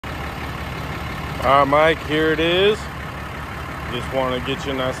All right, Mike, here it is. Just want to get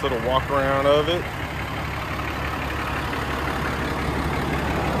you a nice little walk around of it. You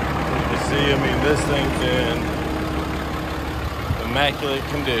can see, I mean, this thing's in immaculate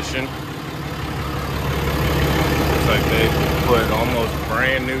condition. Looks like they put almost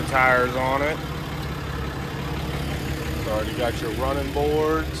brand new tires on it. It's already got your running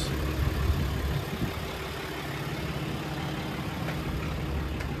boards.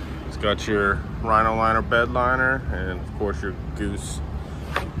 It's got your Rhino liner bed liner, and of course your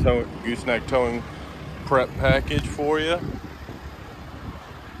gooseneck towing prep package for you.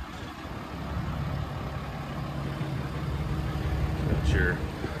 Got your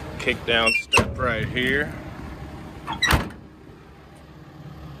kick down step right here.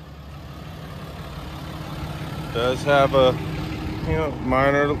 Does have a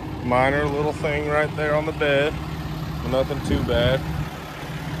minor little thing right there on the bed, but nothing too bad.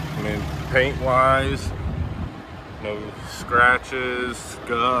 I mean, paint wise, no scratches,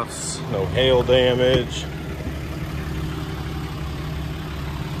 scuffs, no hail damage.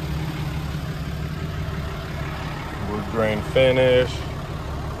 Wood grain finish.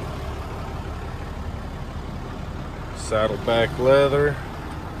 Saddleback leather.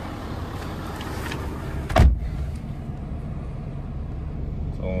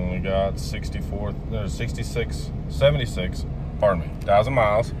 It's only got 76, pardon me, 1,000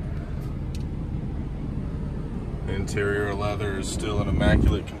 miles. Interior leather is still in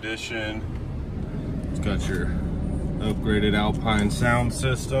immaculate condition. It's got your upgraded Alpine sound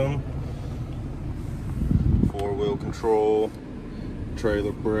system, 4-wheel control,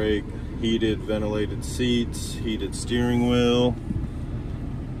 trailer brake, heated ventilated seats, heated steering wheel.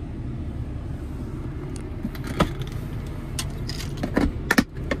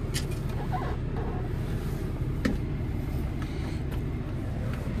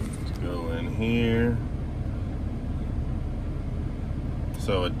 Let's go in here.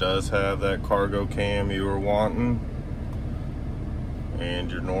 So it does have that cargo cam you were wanting,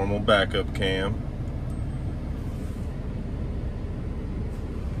 and your normal backup cam.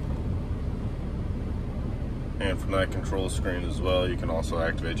 And from that control screen as well, you can also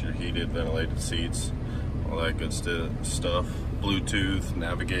activate your heated ventilated seats, all that good stuff. Bluetooth,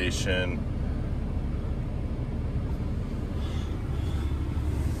 navigation.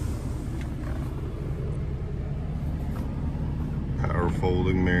 Power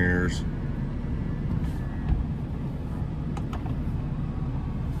folding mirrors.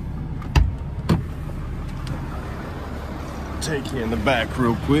 Take you in the back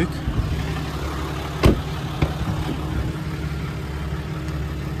real quick.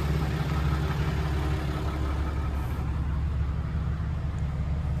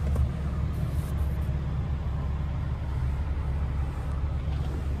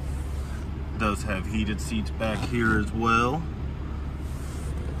 Does have heated seats back here as well.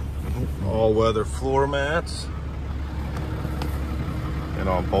 All-weather floor mats, and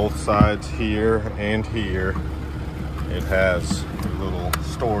on both sides here and here it has little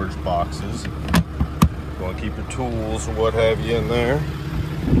storage boxes. You want to keep your tools or what have you in there.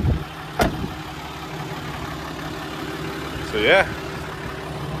 So yeah,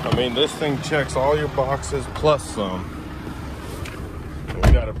 I mean, this thing checks all your boxes plus some. And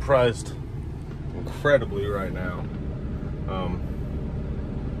we got it priced incredibly right now.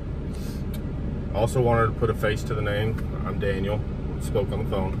 Also wanted to put a face to the name. I'm Daniel, spoke on the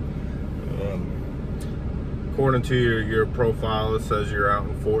phone. According to your profile, it says you're out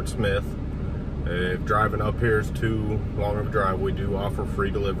in Fort Smith. If driving up here is too long of a drive, we do offer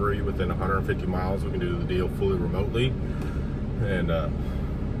free delivery within 150 miles. We can do the deal fully remotely and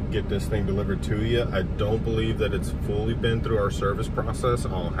get this thing delivered to you. I don't believe that it's fully been through our service process.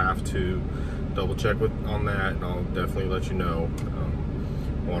 I'll have to double check on that, and I'll definitely let you know.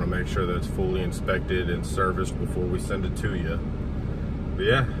 I want to make sure that it's fully inspected and serviced before we send it to you. But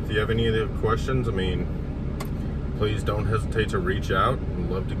yeah, if you have any other questions, I mean, please don't hesitate to reach out.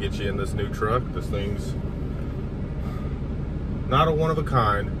 I'd love to get you in this new truck. This thing's not a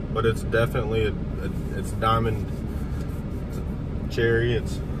one-of-a-kind, but it's definitely it's diamond, it's a cherry,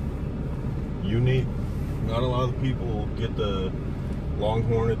 it's unique. Not a lot of people get the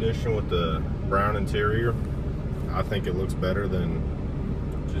Longhorn edition with the brown interior. I think it looks better than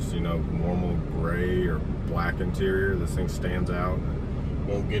just, normal gray or black interior. This thing stands out and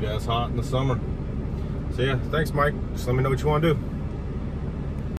won't get as hot in the summer. So yeah, thanks Mike. Just let me know what you want to do.